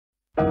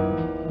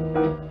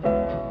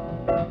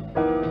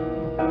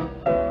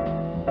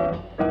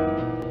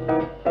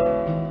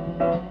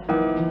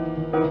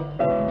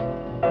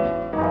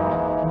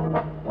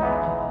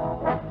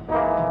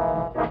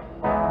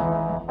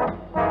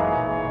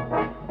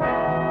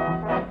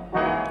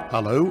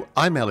Hello,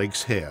 I'm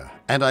Alex Hare,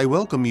 and I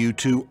welcome you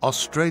to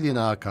Australian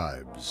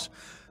Archives,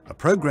 a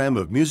program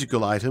of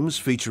musical items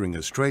featuring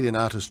Australian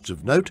artists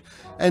of note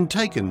and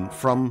taken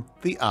from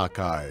the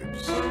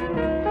archives.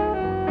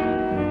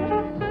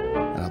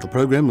 Another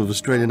program of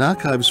Australian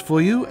Archives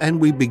for you, and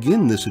we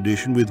begin this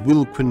edition with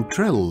Will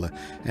Quintrell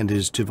and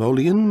his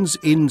Tivolians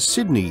in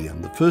Sydney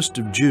on the 1st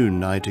of June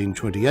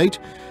 1928,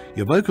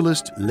 your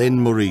vocalist Len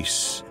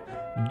Maurice.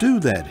 Do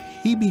that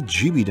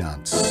heebie-jeebie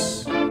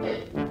dance.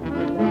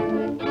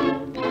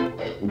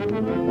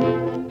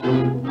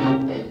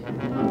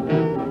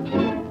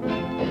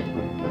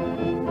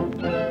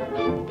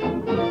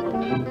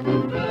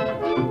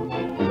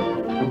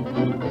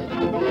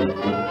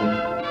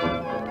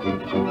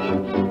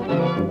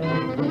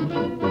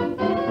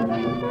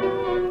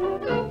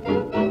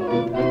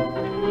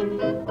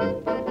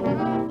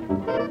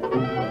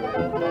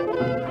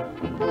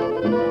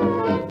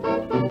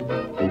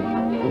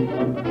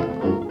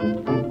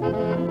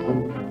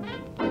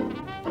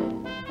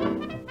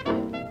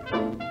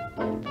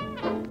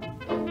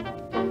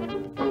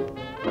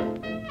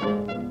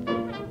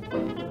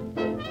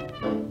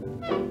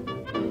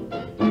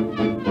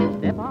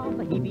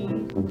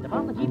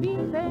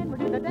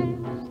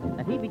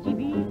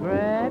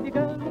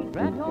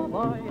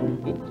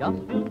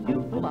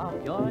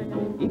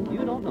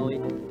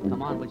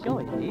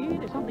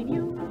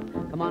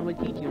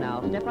 Teach you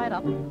now, step right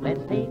up,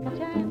 let's take a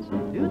chance.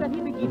 Do the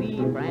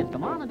heebie-jeebie, friends,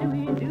 come on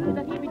and do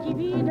the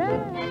heebie-jeebie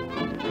dance.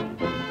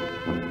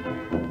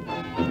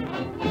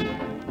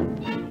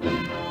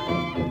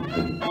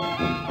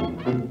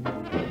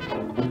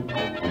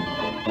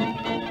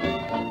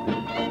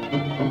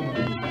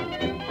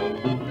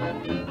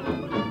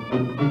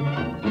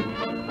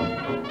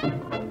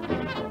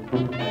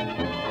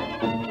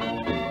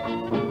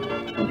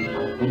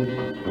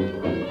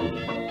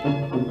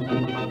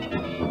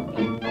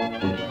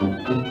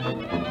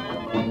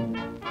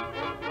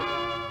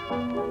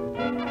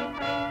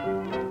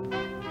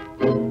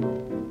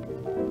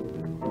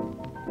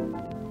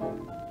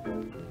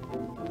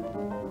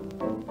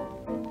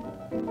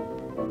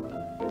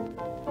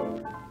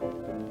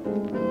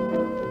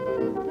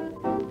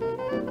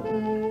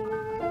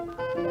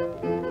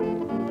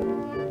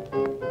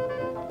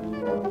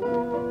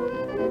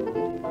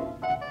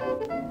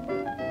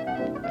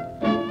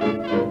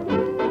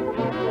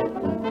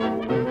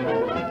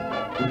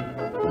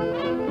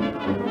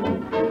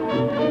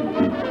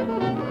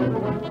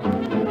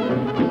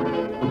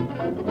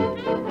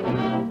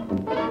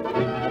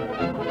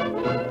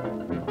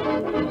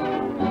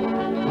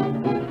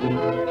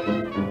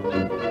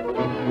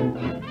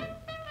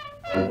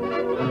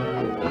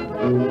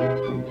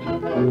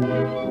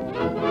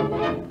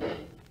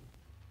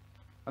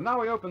 And now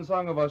we open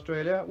Song of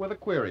Australia with a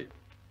query.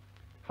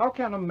 How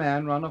can a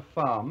man run a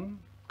farm,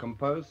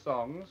 compose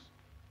songs,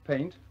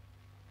 paint,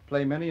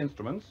 play many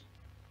instruments,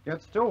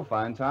 yet still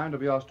find time to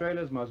be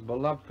Australia's most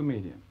beloved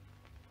comedian?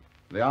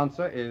 The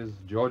answer is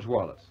George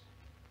Wallace.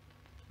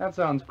 That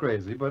sounds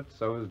crazy, but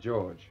so is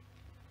George.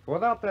 For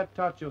without that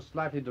touch of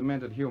slightly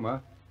demented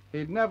humor,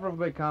 he'd never have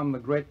become the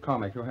great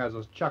comic who has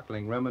us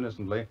chuckling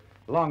reminiscently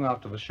long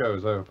after the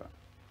show's over.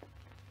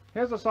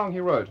 Here's a song he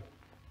wrote,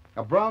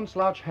 A Brown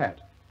Slouch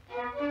Hat.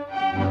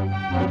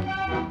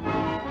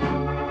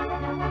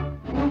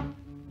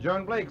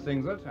 Joan Blake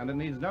sings it, and it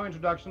needs no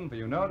introduction, for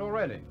you know it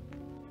already.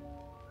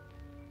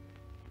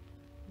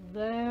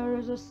 There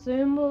is a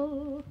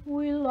symbol,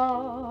 we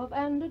love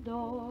and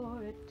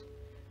adore it.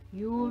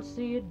 You'll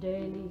see it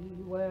daily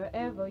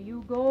wherever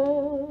you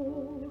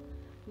go.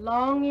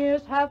 Long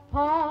years have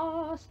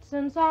passed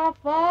since our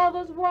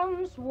fathers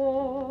once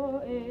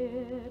wore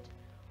it.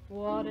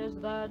 What is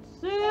that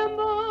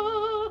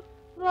symbol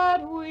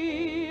that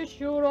we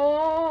should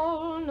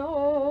all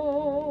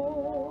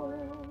know?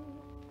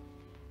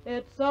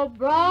 It's a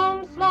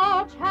brown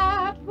slouch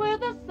hat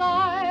with a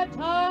side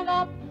turned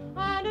up,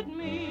 and it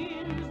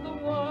means the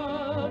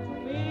world to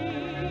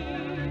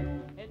me.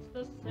 It's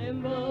the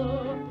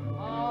symbol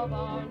of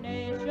our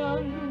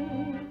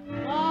nation,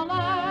 the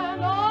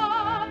land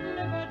of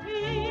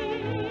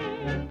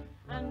liberty.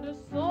 And the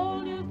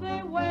soldiers,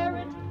 they wear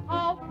it,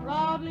 how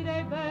proudly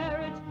they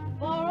bear it,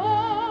 for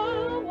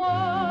all the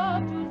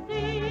world to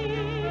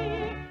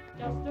see.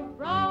 Just a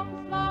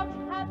brown slouch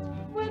hat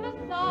with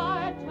a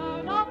side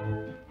turned up,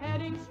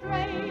 heading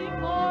straight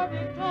for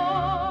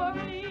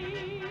victory.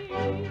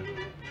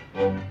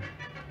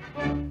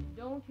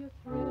 Don't you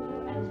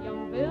thrill as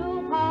young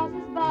Bill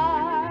passes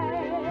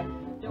by?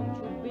 Don't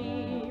you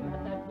beam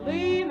at that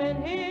gleam in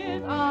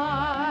his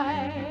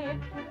eye?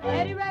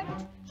 Head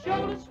erect,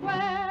 shoulders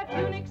square,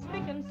 tunic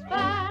spick and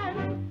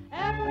span,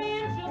 every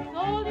inch a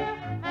soldier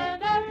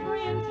and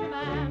every inch a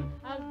man.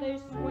 As they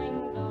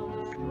swing down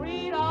the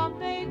street, aren't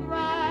they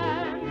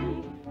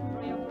grand?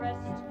 Three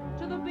abreast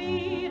to the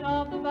beat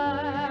of the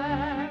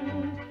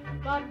band.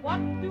 But what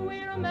do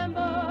we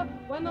remember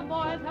when the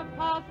boys have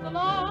passed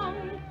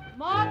along,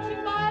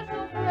 marching by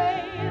so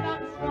brave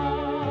and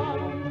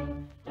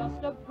strong?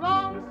 Just a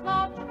brown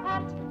slouch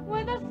hat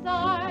with a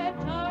side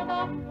turned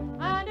up,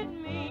 and it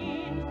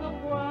means the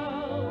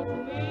world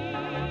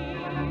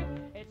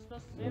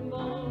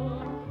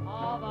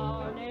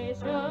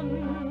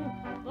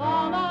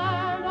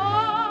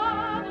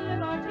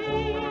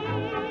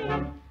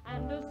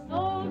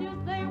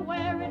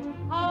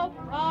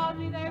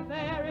they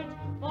bear it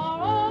for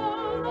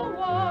all the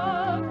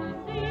world to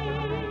see.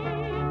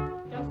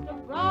 Just a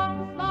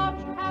brown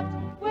slouch hat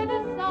with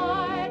a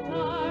side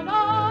turned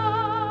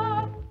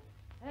up,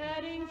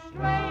 heading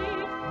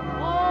straight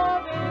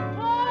for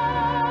victory.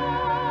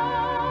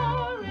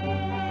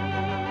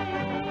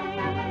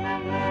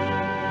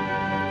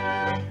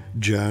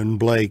 Joan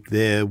Blake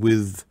there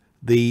with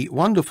the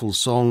wonderful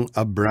song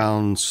A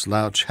Brown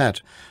Slouch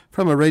Hat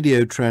from a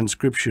radio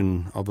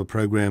transcription of a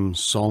program,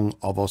 Song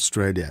of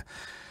Australia.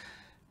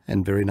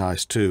 And very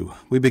nice too.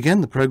 We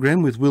began the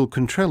program with Will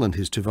Contrell and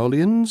his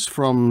Tivolians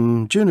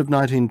from June of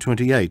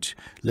 1928.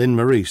 Len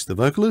Maurice, the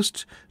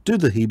vocalist, Do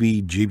the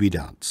Heebie Jeebie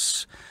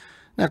Dance.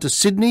 Now to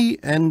Sydney,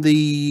 and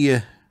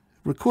the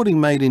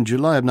recording made in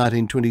July of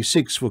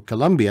 1926 for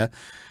Columbia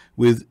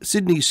with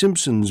Sydney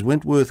Simpson's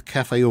Wentworth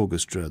Cafe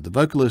Orchestra, the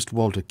vocalist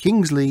Walter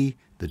Kingsley,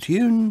 the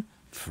tune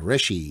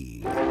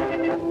Freshie.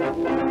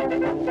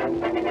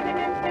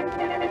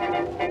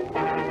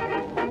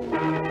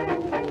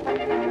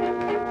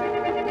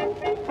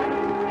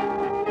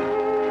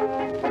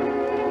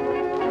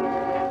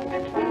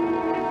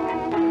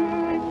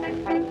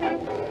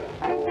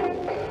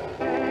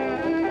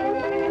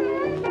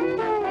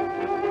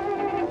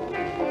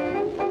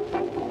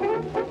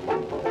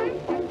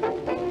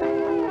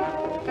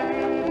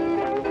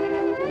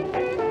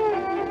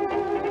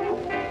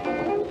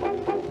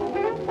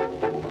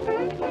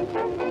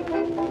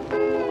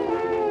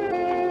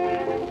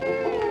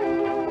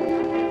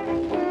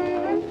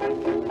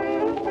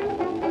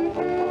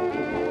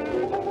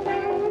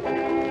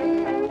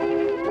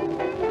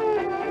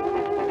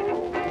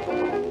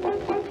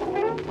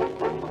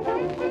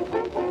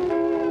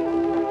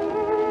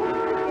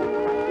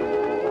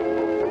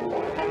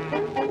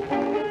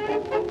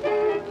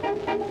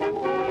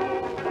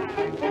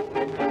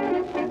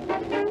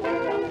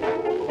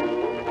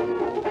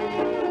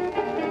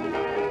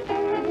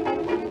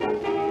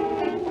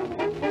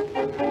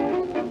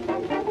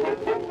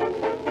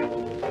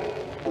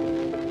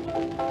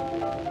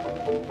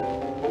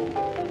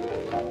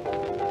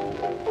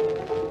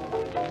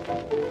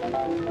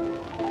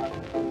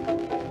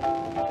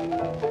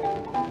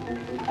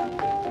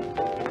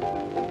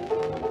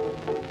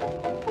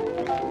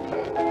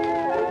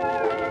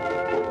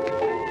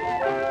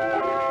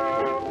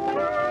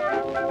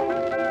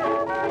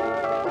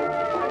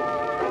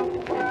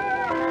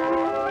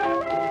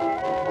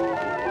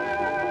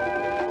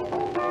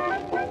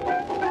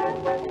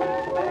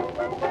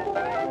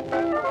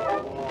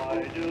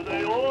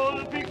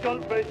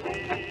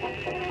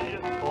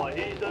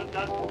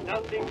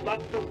 Nothing but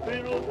the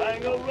squirrels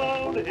hang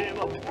around him.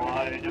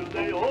 Why do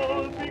they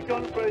all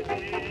become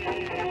crazy?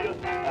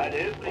 At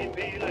every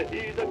meal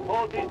he's a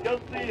cause, he's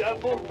just the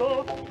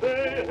applesauce.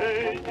 They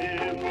hate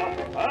him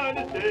and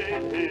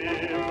hate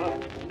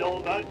him. No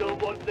matter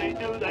what they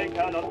do, they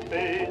cannot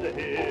faze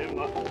him.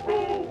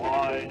 So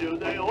why do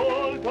they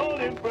all call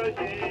him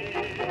Freshy?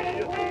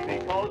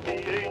 Because he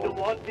ain't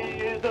what he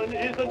is and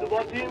isn't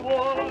what he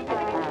was.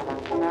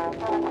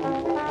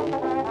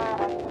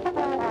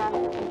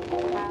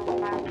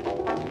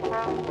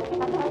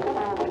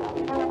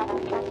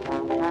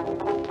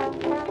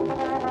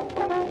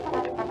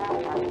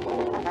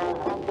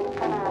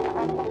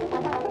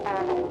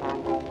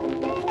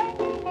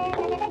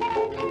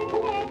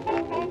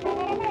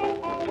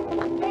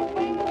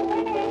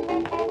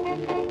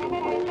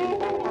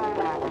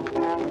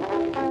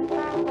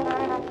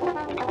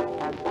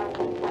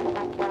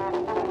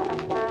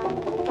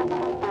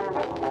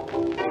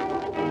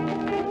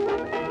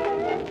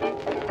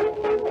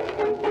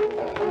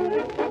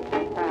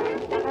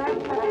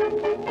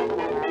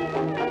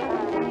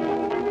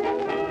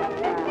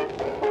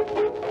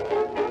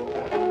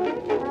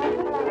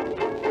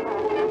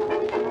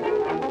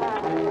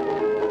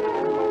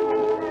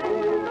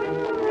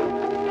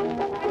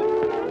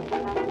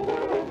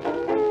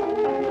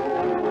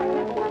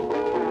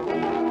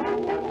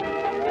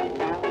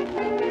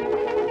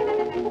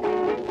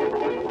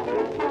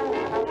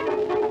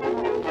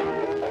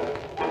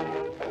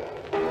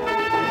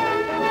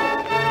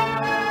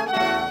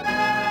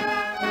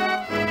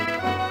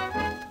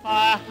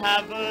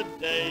 Have a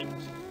date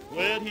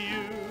with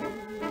you,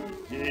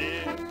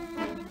 dear.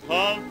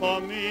 Come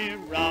for me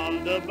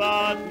round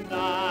about 9.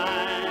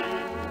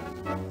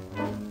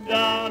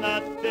 Down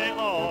at the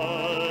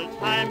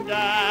all-time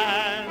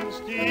dance,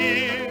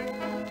 dear.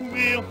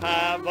 We'll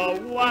have a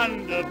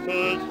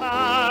wonderful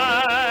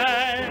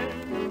time.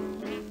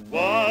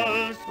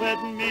 Waltz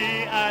with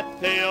me at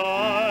the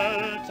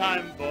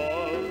all-time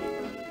ball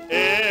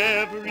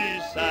every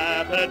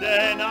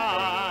Saturday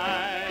night.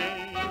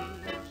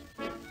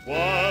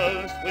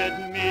 Waltz with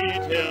me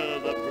till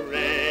the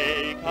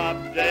break of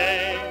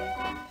day.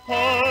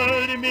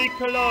 Hold me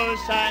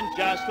close and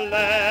just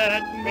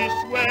let me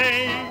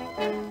sway.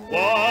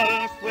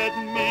 Waltz with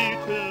me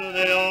to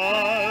the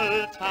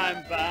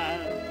all-time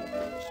band,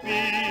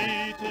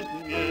 sweetest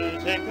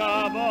music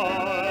of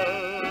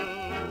all.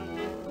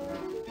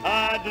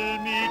 Huddle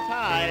me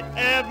tight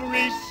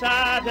every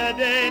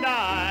Saturday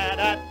night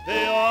at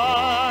the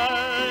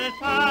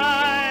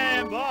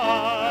all-time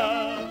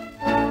ball.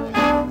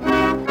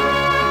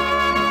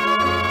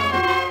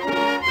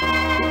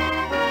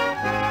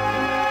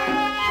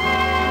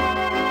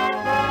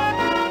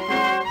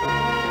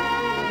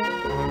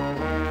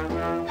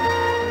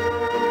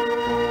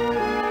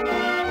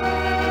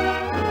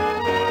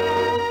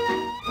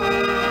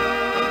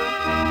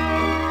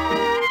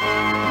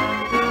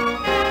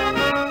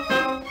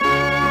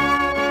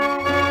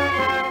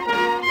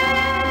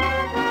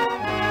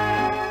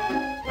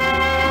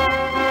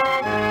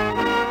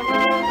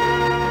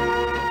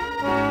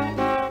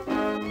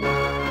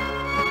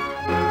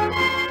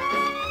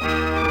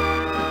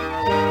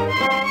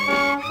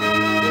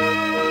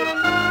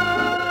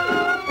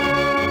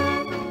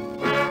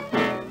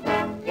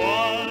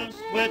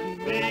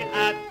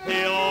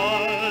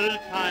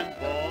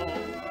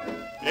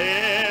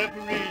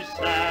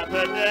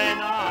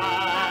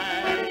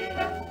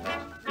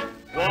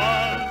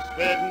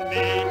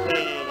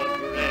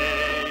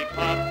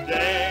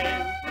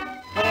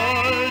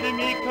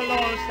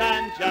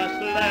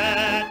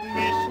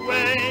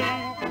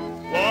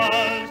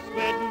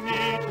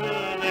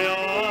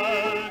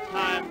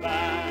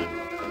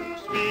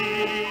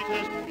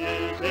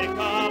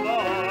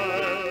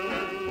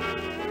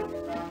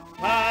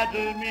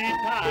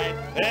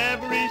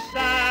 every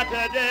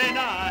Saturday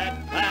night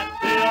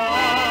at the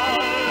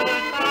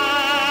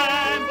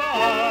old-time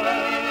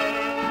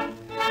bar.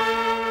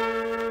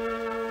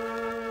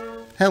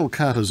 Hal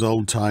Carter's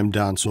old-time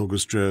dance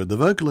orchestra, the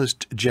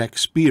vocalist Jack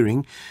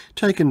Spearing,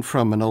 taken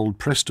from an old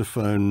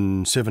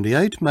Prestophone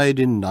 78 made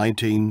in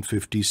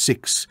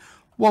 1956,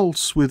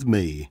 Waltz With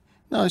Me.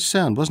 Nice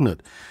sound, wasn't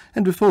it?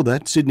 And before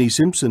that, Sidney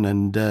Simpson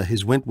and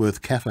his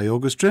Wentworth Cafe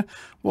Orchestra,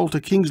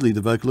 Walter Kingsley,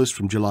 the vocalist,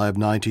 from July of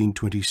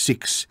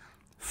 1926,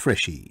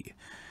 Freshie.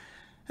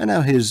 And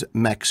now here's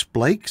Max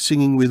Blake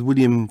singing with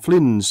William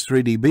Flynn's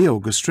 3DB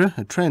Orchestra,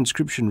 a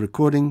transcription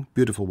recording,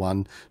 beautiful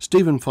one,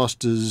 Stephen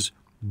Foster's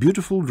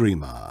Beautiful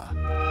Dreamer.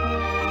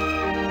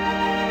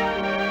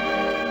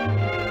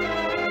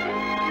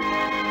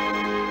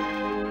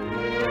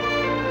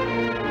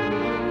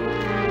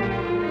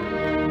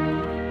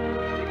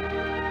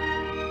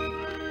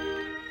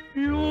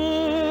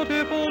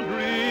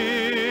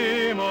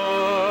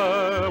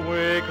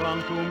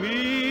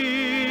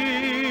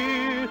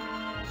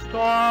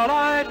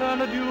 Starlight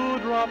and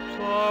dewdrops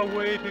are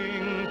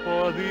waiting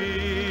for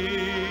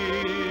thee.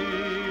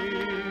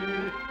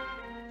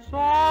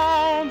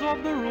 Sounds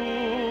of the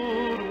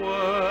rude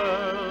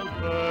world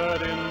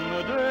heard in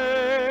the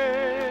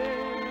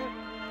day,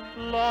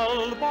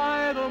 lulled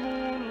by the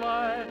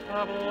moonlight,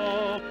 have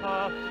all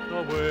passed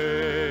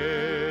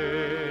away.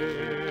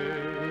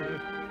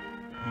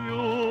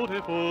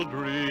 Beautiful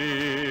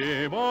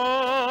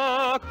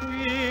dreamer,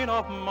 queen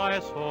of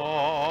my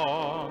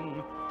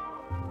song,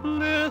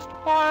 list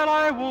while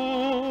I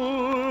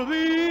woo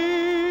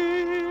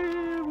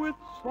thee with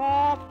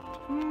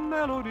soft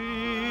melody.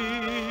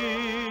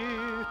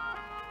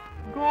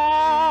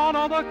 Gone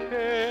are the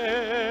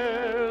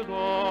cares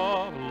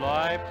of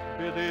life's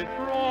busy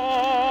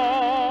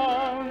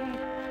throng.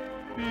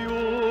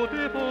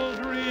 Beautiful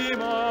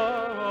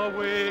dreamer,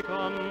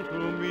 awaken to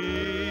me.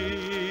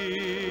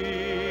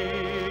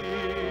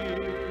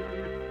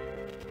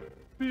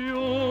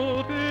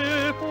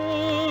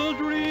 Beautiful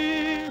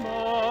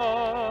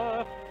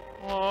dreamer,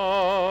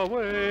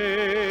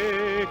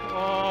 awake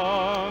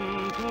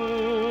unto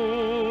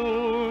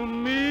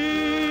me.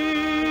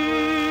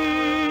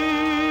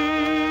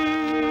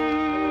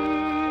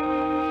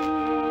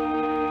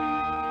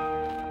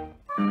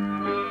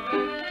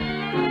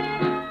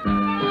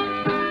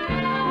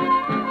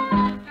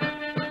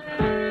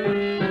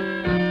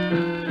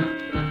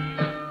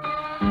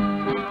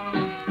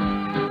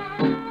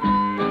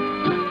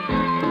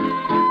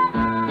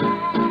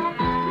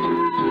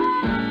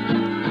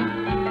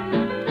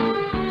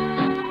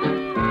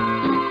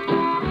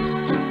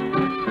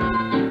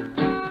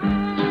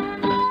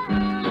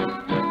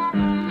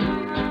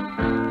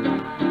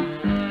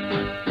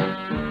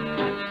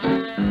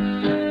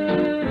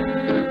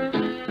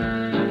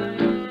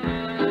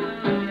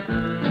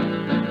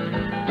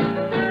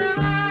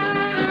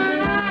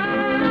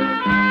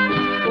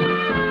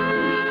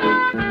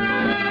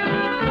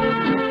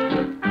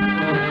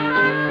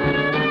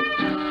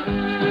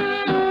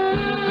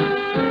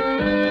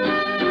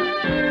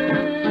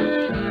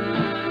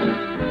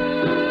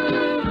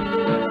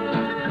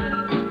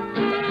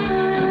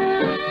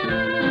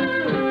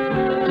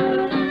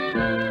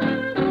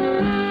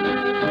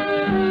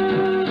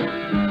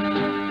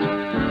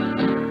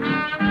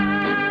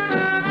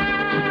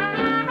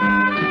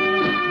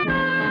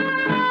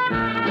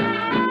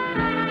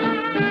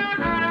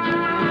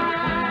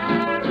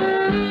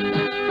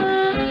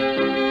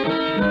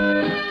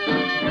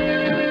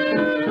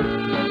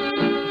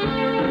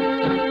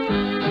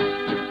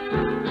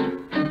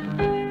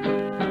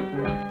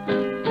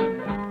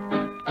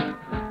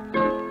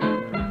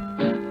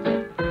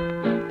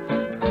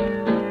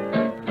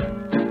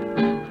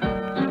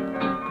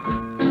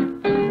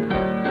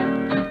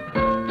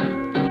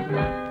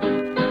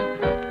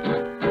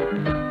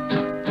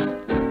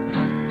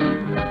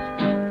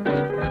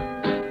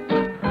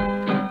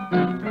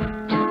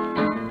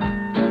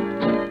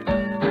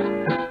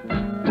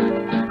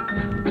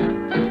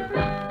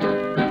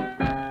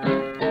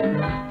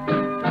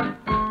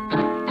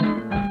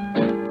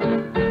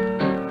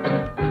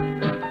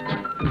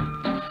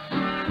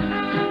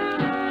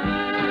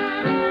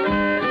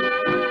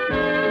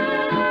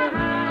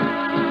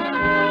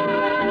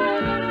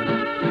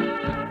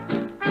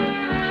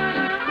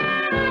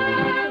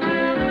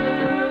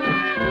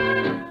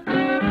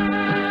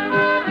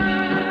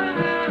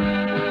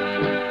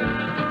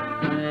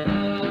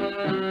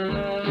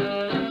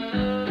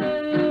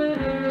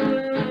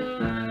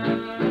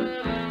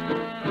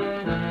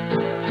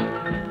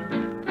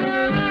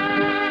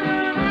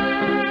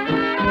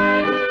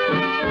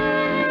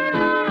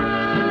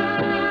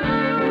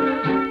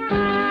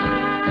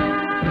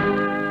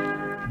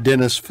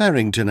 Dennis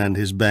Farrington and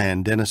his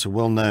band. Dennis, a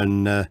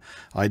well-known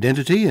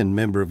identity and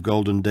member of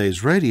Golden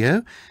Days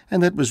Radio,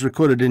 and that was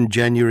recorded in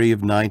January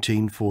of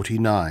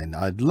 1949.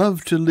 I'd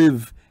love to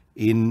live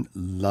in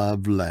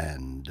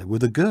Loveland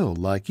with a girl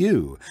like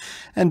you.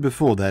 And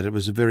before that, it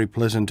was a very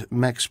pleasant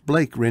Max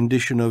Blake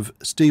rendition of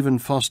Stephen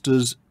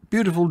Foster's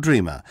Beautiful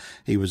Dreamer.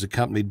 He was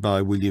accompanied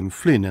by William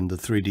Flynn and the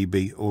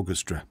 3DB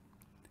Orchestra.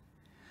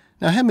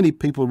 Now, how many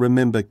people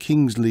remember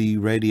Kingsley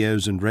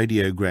radios and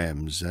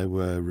radiograms? They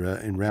were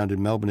around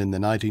in Melbourne in the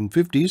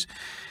 1950s.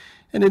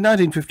 And in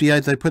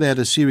 1958, they put out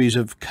a series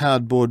of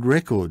cardboard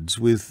records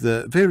with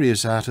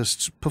various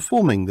artists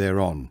performing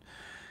thereon.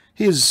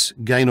 Here's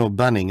Gaynor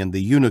Bunning and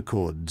the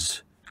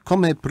Unicords.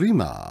 Come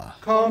prima.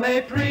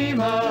 Come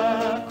prima,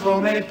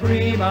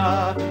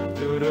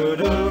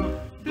 du-du-du,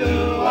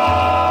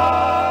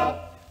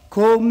 du-ah.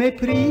 Come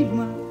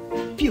prima,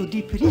 più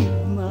di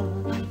prima,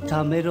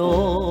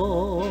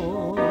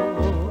 t'amerò.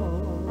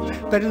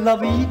 Per la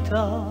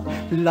vita,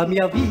 la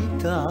mia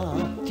vita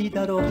ti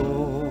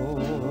darò.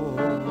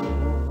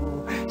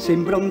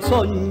 Sembra un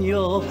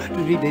sogno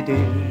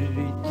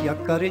rivederti,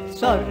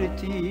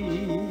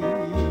 accarezzarti.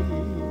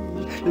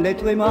 Le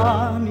tue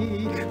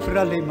mani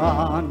fra le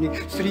mani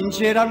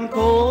stringere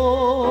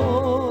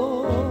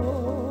ancora.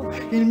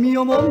 Il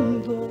mio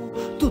mondo,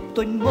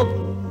 tutto il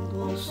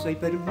mondo sei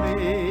per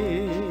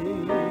me.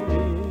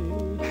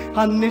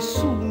 A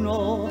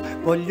nessuno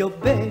voglio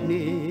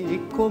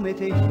bene come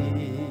te.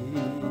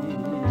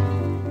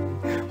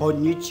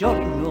 Ogni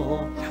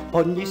giorno,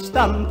 ogni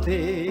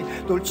istante,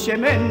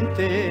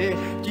 dolcemente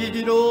ti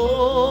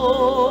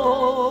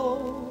dirò.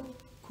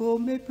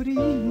 Come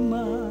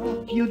prima,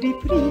 più di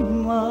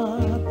prima,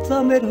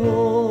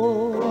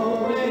 t'amerò.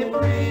 Come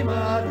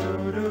prima,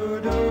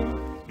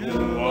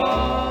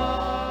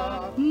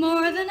 du-du-du-du-ah.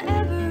 More than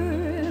ever,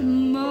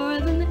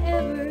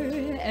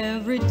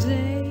 every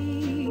day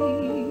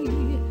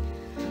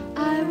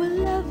I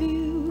will love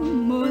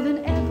you more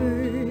than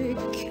ever,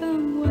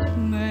 come what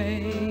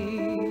may.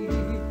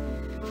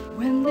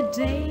 When the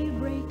day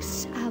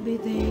breaks, I'll be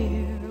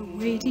there,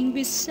 waiting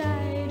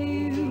beside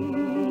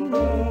you.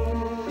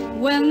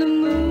 When the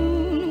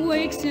moon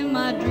wakes in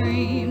my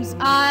dreams,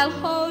 I'll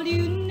hold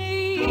you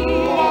near.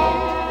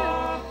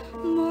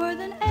 More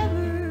than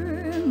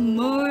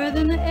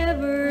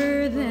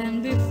ever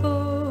than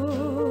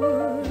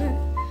before.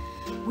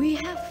 We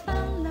have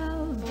found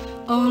love,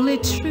 only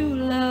true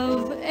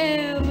love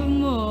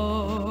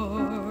evermore.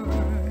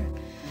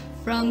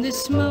 From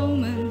this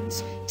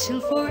moment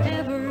till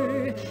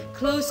forever,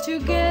 close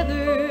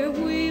together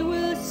we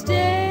will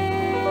stay.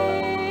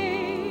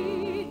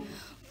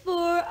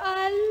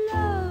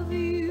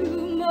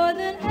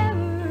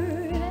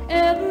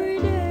 Every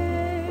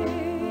day.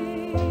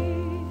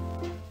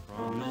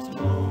 From this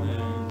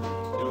moment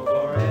till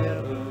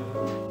forever,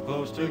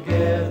 close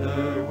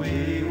together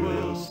we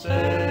will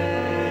stay.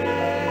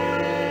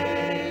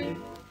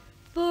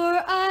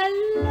 For I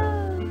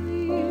love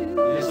you.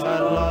 Yes, I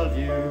love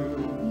you.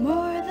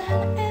 More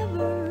than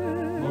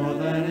ever. More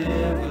than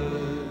ever.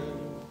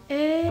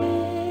 Every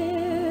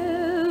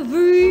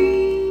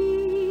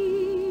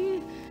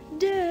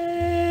day.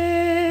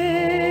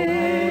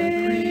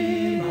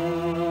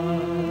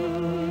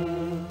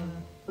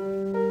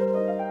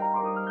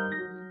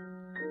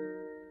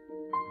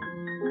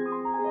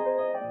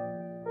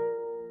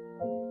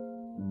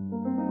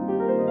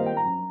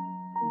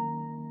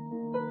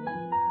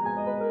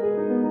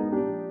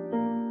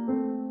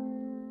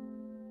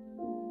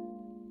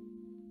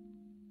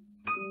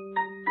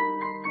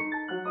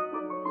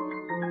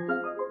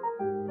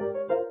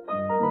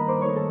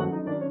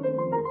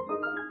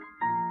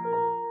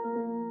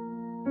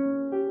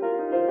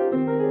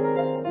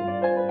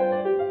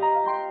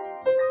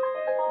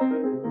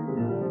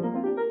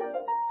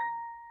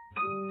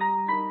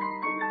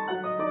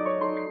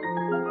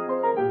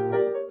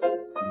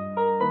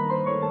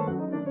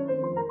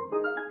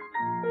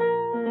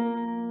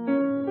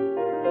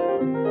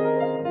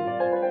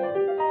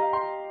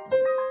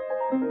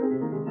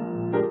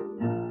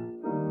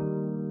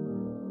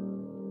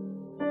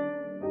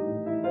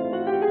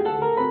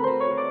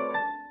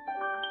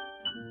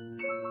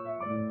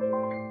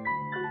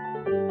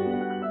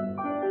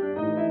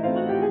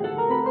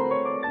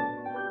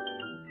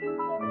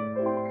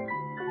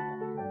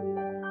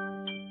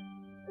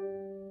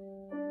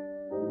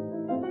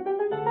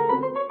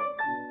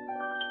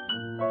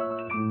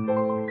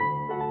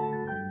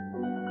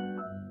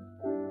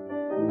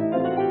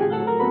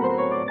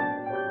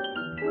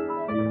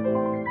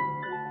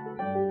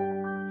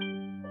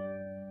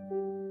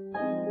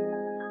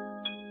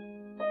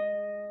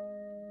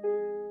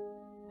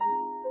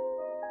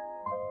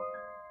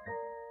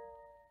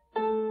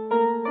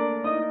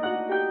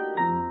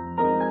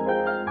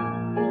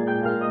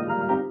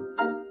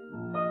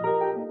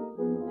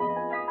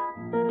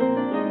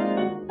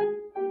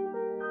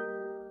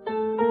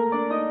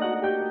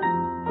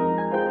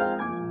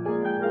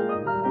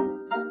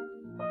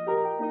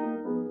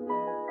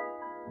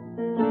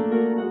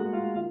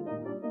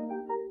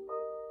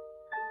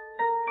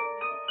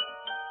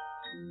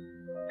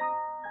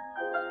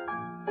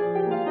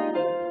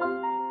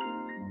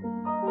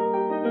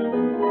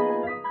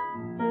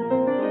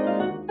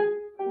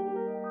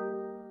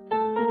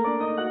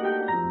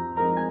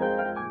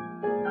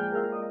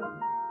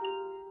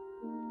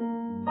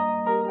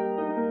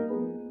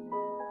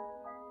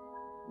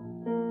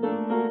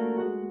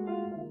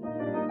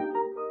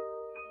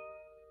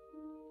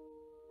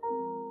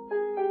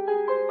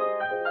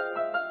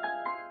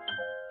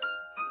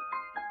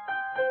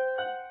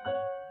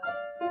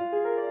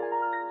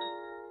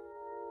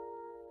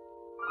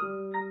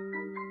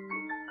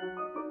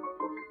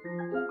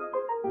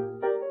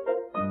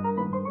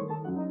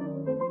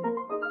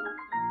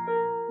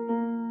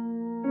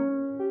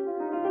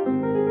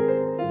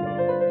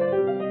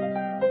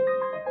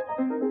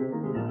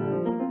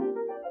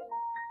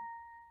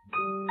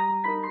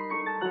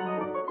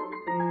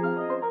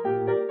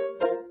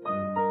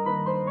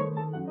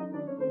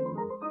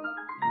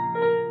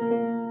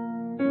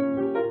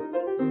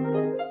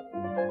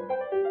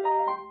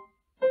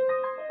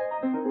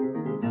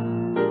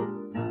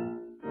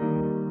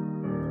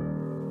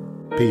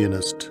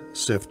 pianist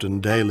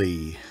Sefton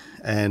Daly,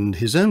 and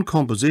his own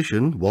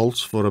composition,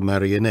 Waltz for a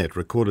Marionette,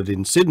 recorded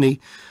in Sydney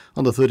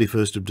on the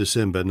 31st of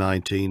December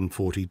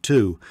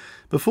 1942.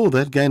 Before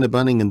that, Gaynor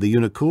Bunning and the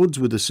Unicords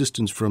with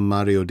assistance from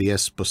Mario Di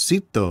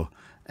Esposito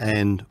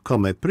and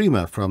Come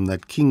Prima from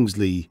that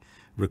Kingsley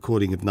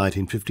recording of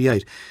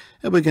 1958.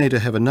 And we're going to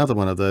have another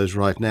one of those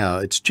right now.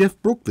 It's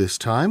Geoff Brooke this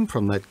time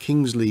from that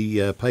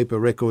Kingsley paper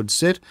record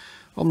set,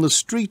 On the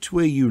Street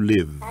Where You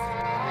Live.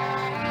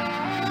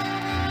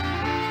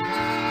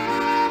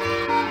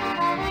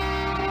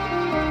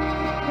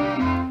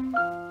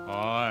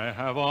 I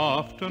have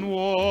often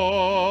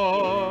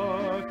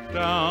walked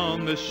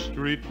down this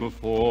street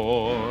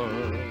before,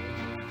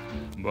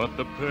 but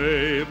the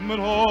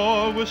pavement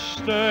always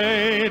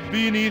stayed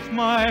beneath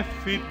my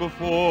feet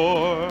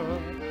before.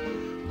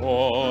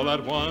 All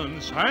at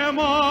once am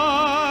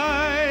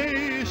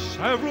I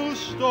several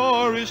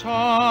stories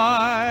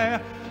high,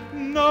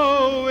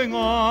 knowing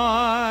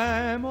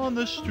I'm on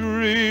the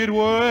street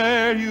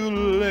where you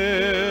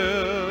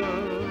live.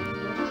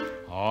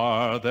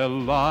 Are there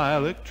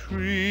lilac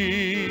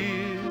trees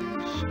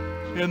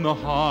in the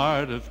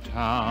heart of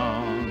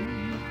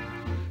town?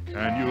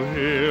 Can you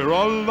hear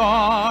a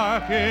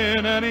lark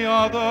in any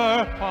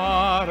other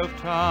part of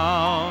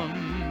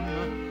town?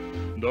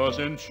 Does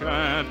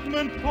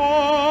enchantment pour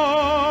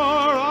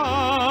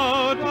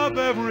out of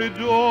every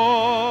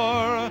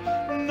door?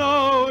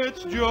 No,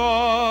 it's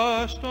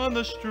just on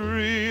the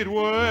street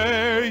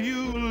where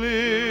you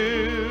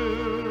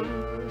live.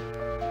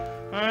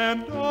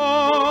 And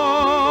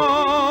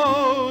oh,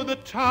 the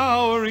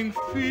towering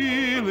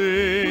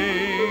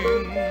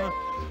feeling,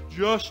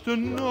 just to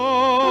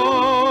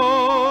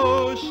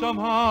know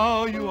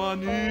somehow you are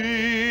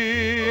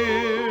near.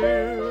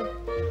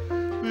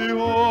 The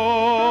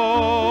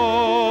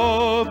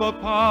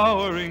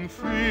overpowering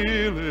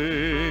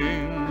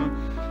feeling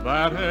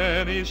that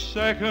any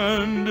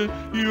second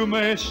you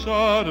may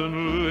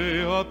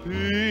suddenly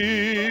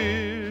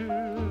appear.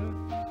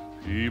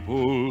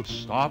 People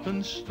stop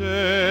and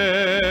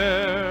stare,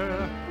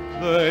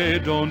 they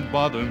don't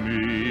bother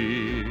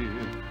me,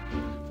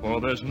 for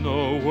there's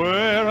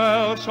nowhere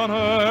else on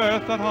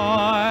earth that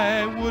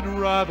I would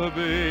rather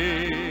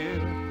be.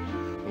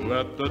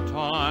 Let the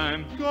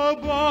time go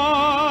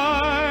by,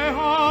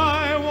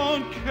 I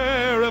won't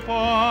care if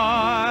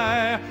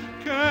I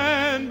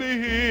can be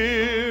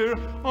here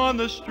on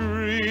the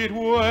street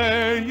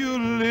where you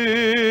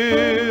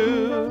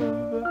live.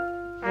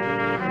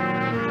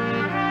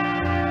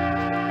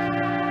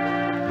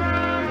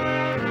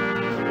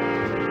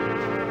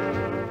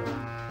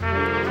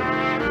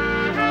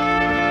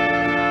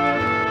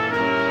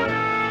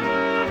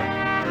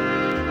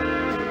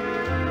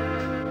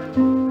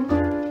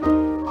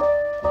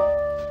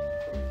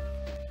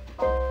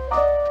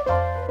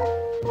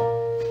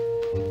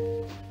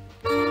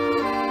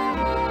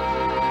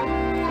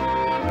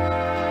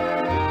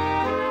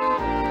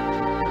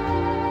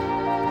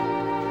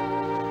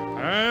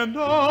 And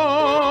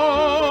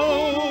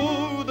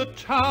oh, the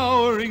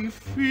towering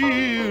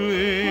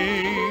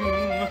feeling,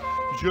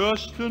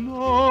 just to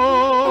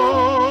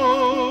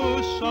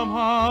know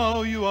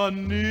somehow you are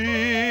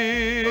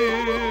near.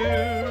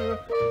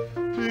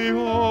 The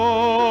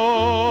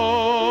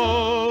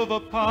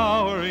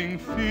overpowering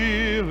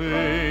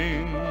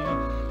feeling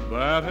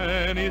that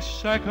any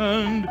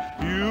second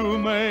you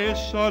may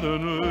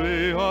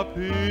suddenly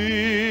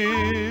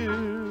appear.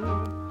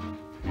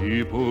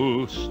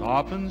 People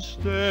stop and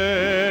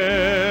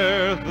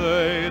stare,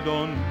 they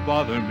don't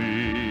bother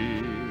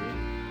me,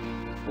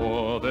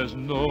 for there's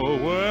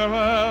nowhere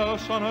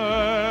else on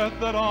earth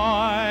that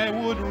I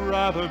would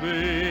rather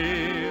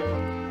be.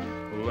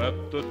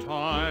 Let the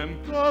time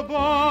go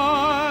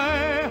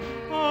by,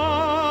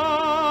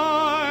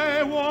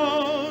 I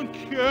won't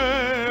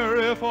care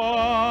if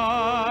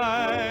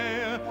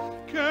I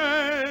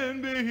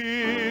can be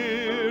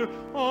here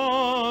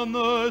on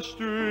the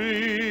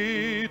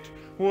street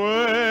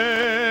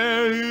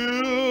where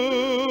you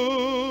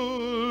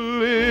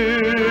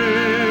live.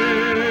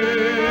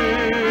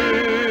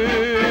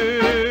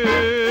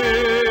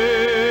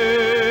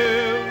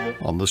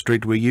 On the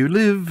Street Where You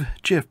Live,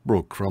 Geoff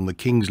Brooke from the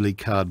Kingsley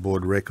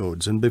Cardboard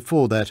Records. And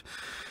before that,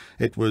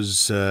 it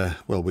was,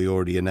 well, we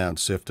already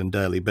announced Sefton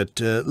Daly, but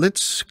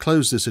let's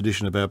close this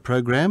edition of our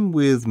program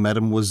with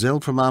Mademoiselle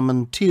from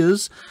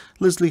Armentières,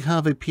 Leslie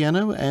Harvey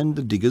piano and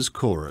the Diggers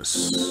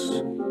Chorus.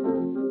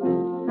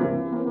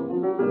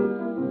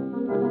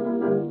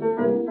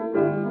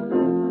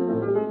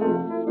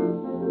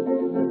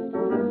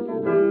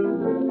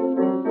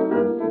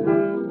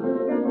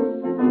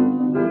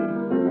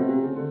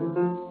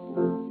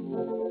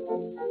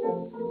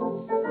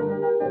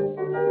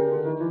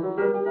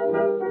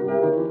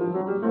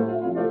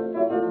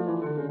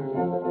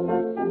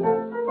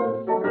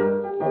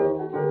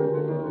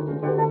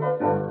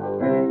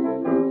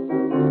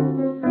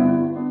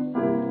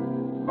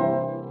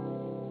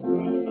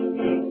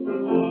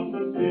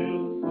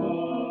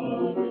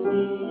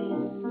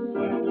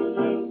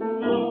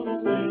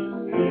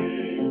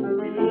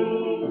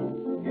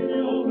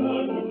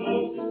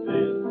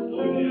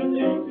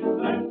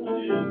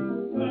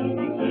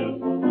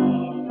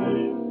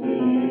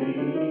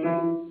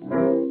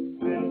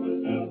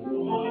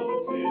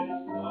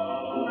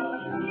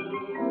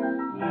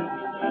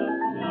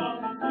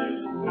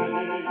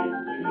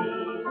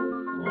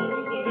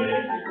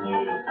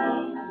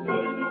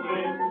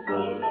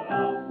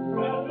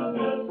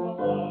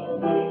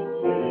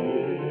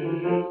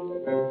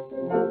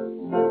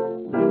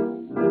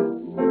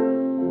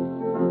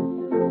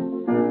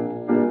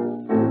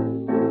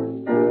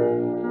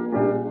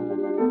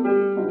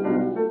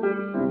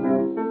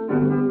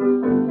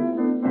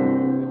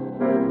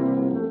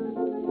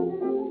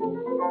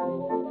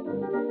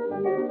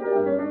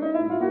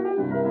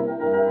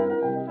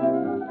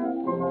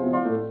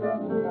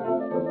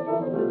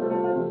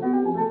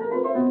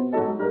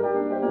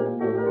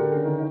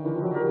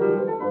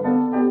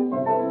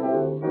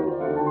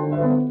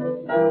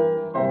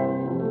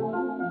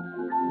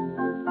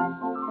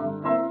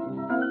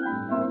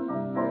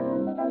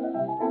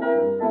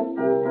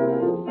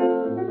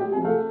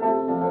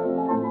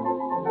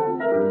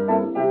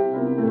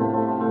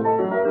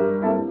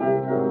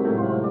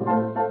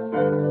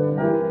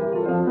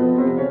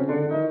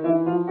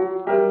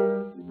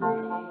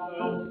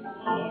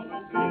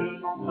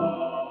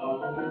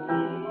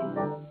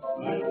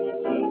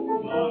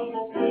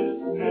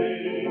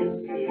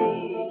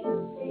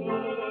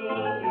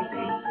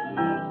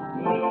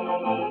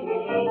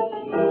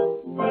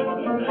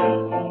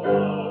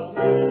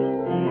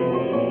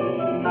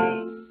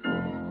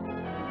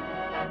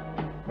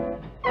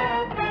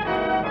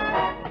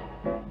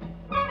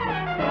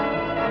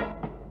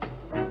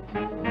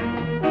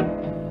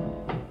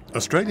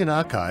 Australian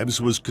Archives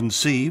was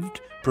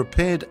conceived,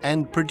 prepared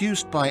and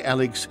produced by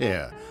Alex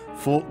Hare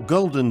for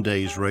Golden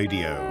Days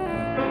Radio.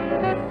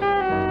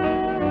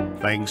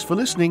 Thanks for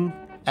listening,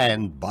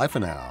 and bye for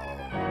now.